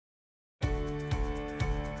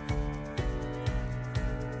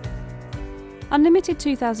Unlimited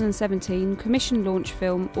 2017 commission launch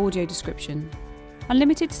film audio description.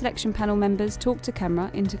 Unlimited selection panel members talk to camera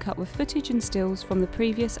intercut with footage and stills from the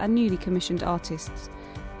previous and newly commissioned artists,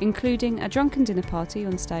 including a drunken dinner party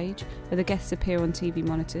on stage where the guests appear on TV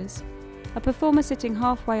monitors, a performer sitting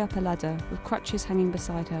halfway up a ladder with crutches hanging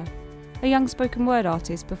beside her, a young spoken word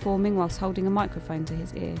artist performing whilst holding a microphone to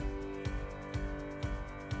his ear.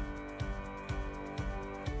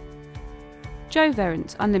 Joe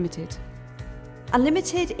Verrant, Unlimited.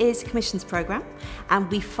 Unlimited is a commissions programme,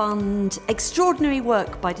 and we fund extraordinary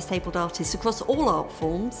work by disabled artists across all art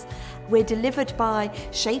forms. We're delivered by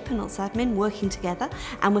SHAPE and Arts Admin working together,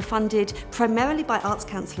 and we're funded primarily by Arts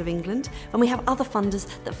Council of England, and we have other funders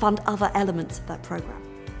that fund other elements of that programme.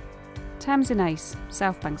 Tamsin Ace,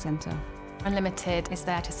 South Bank Centre. Unlimited is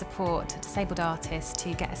there to support disabled artists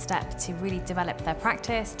to get a step to really develop their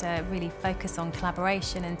practice, to really focus on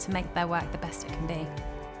collaboration and to make their work the best it can be.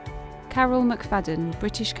 Carol McFadden,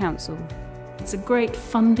 British Council. It's a great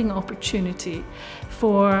funding opportunity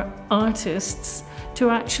for artists to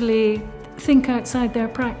actually think outside their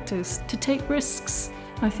practice, to take risks.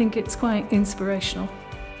 I think it's quite inspirational.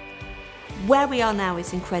 Where we are now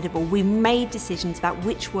is incredible. We've made decisions about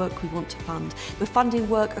which work we want to fund. We're funding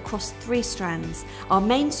work across 3 strands. Our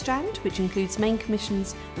main strand, which includes main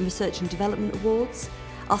commissions and research and development awards,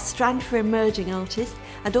 our strand for emerging artists,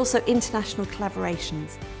 and also international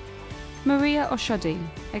collaborations. Maria Oshodi,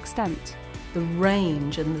 Extant. The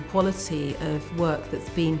range and the quality of work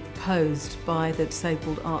that's been proposed by the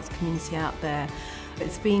disabled arts community out there,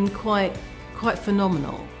 it's been quite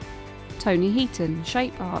phenomenal. Tony Heaton,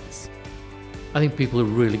 Shape Arts. I think people are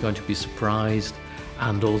really going to be surprised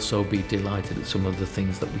and also be delighted at some of the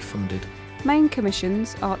things that we funded. Main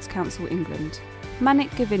commissions, Arts Council England.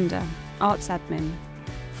 Manik Govinda, Arts Admin.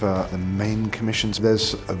 For the main commissions,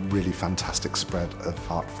 there's a really fantastic spread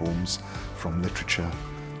of art forms, from literature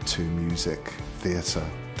to music, theatre,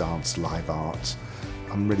 dance, live art.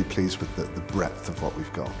 I'm really pleased with the breadth of what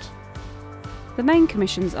we've got. The main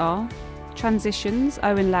commissions are Transitions,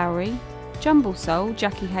 Owen Lowry, Jumble Soul,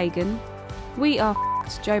 Jackie Hagan, We Are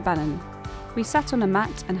F***ed, Joe Bannon, We Sat on a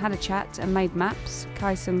Mat and Had a Chat and Made Maps,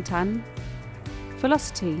 Kai Sung Tan,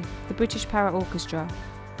 Velocity, the British Para Orchestra,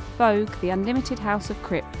 Vogue, the Unlimited House of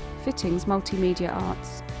Crip, Fittings Multimedia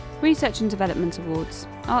Arts, Research and Development Awards,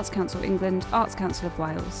 Arts Council England, Arts Council of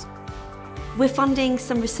Wales. We're funding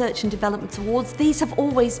some research and development awards. These have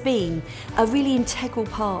always been a really integral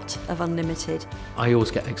part of Unlimited. I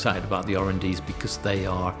always get excited about the R&Ds because they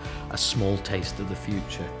are a small taste of the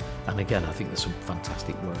future. And again, I think there's some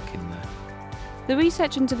fantastic work in there. The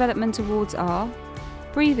Research and Development Awards are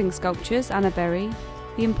Breathing Sculptures, Anna Berry,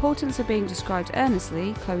 The Importance of Being Described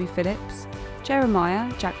Earnestly, Chloe Phillips,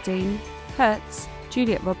 Jeremiah, Jack Dean, Hertz,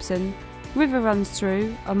 Juliet Robson, River Runs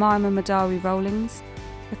Through, Omaima Madari Rollings,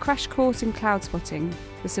 A Crash Course in Cloud Spotting,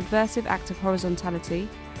 The Subversive Act of Horizontality,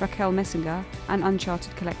 Raquel Messinger and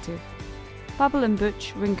Uncharted Collective, Bubble and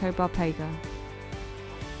Butch, Rinko Barpega.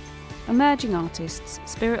 Emerging Artists,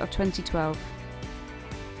 Spirit of 2012.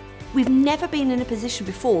 We've never been in a position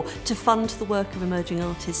before to fund the work of emerging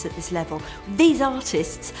artists at this level. These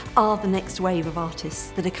artists are the next wave of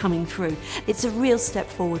artists that are coming through. It's a real step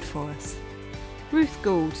forward for us. Ruth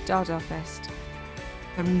Gould, Dada Fest.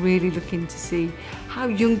 I'm really looking to see how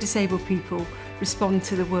young disabled people respond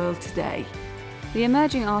to the world today. The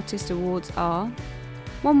Emerging Artist Awards are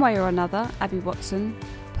One Way or Another, Abby Watson,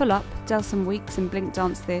 Pull Up, Delson Weeks and Blink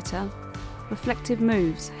Dance Theatre, Reflective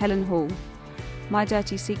Moves, Helen Hall, My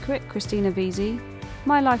Dirty Secret, Christina Vesey,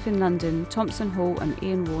 My Life in London, Thompson Hall and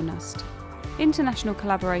Ian Warnust. International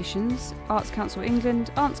collaborations, Arts Council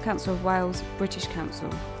England, Arts Council of Wales, British Council.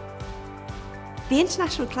 The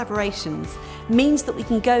international collaborations means that we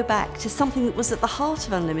can go back to something that was at the heart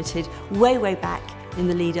of Unlimited way back in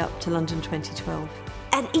the lead up to London 2012.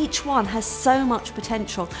 And each one has so much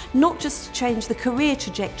potential, not just to change the career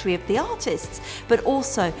trajectory of the artists, but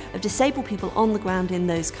also of disabled people on the ground in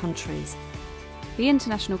those countries. The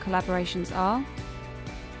international collaborations are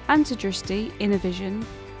Antidrishti, Innovision,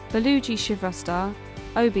 Baluji Shivrastar,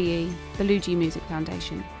 OBE, Baluji Music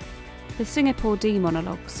Foundation. The Singapore D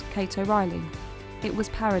Monologues, Kate O'Reilly. It Was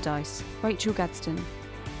Paradise, Rachel Gadsden.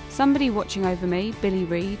 Somebody Watching Over Me, Billy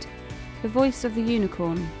Reid. The Voice of the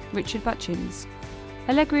Unicorn, Richard Butchins.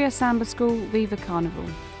 Allegria Samba School, Viva Carnival.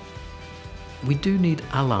 We do need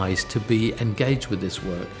allies to be engaged with this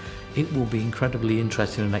work. It will be incredibly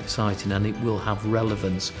interesting and exciting, and it will have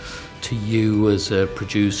relevance to you as a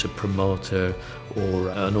producer, promoter, or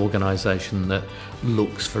an organisation that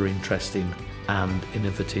looks for interesting and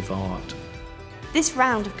innovative art. This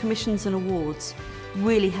round of commissions and awards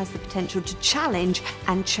really has the potential to challenge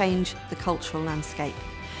and change the cultural landscape.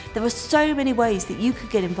 There are so many ways that you could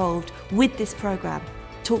get involved with this programme.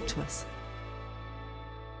 Talk to us.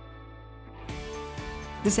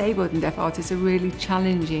 Disabled and deaf artists are really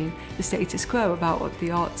challenging the status quo about what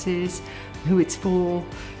the arts is, who it's for,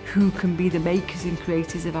 who can be the makers and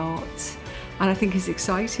creators of art. And I think it's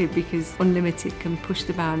exciting because Unlimited can push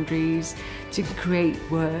the boundaries to create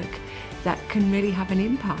work that can really have an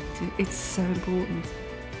impact. It's so important.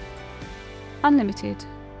 Unlimited.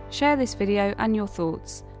 Share this video and your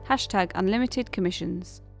thoughts.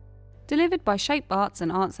 #UnlimitedCommissions. Delivered by Shape Arts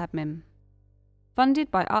and Arts Admin.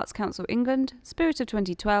 Funded by Arts Council England, Spirit of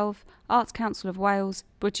 2012, Arts Council of Wales,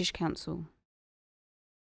 British Council.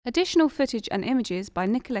 Additional footage and images by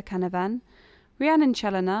Nicola Canavan, Rhiannon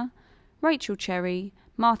Challoner, Rachel Cherry,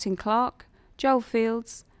 Martin Clark, Joel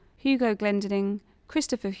Fields, Hugo Glendening,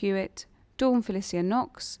 Christopher Hewitt, Dawn Felicia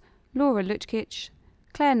Knox, Laura Lutkich,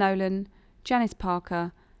 Claire Nolan, Janice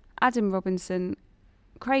Parker, Adam Robinson,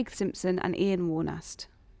 Craig Simpson and Ian Warnast.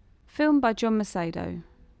 Filmed by John Macedo.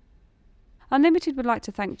 Unlimited would like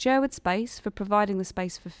to thank Jerwood Space for providing the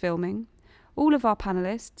space for filming, all of our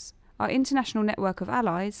panellists, our international network of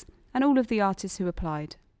allies, and all of the artists who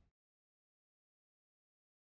applied.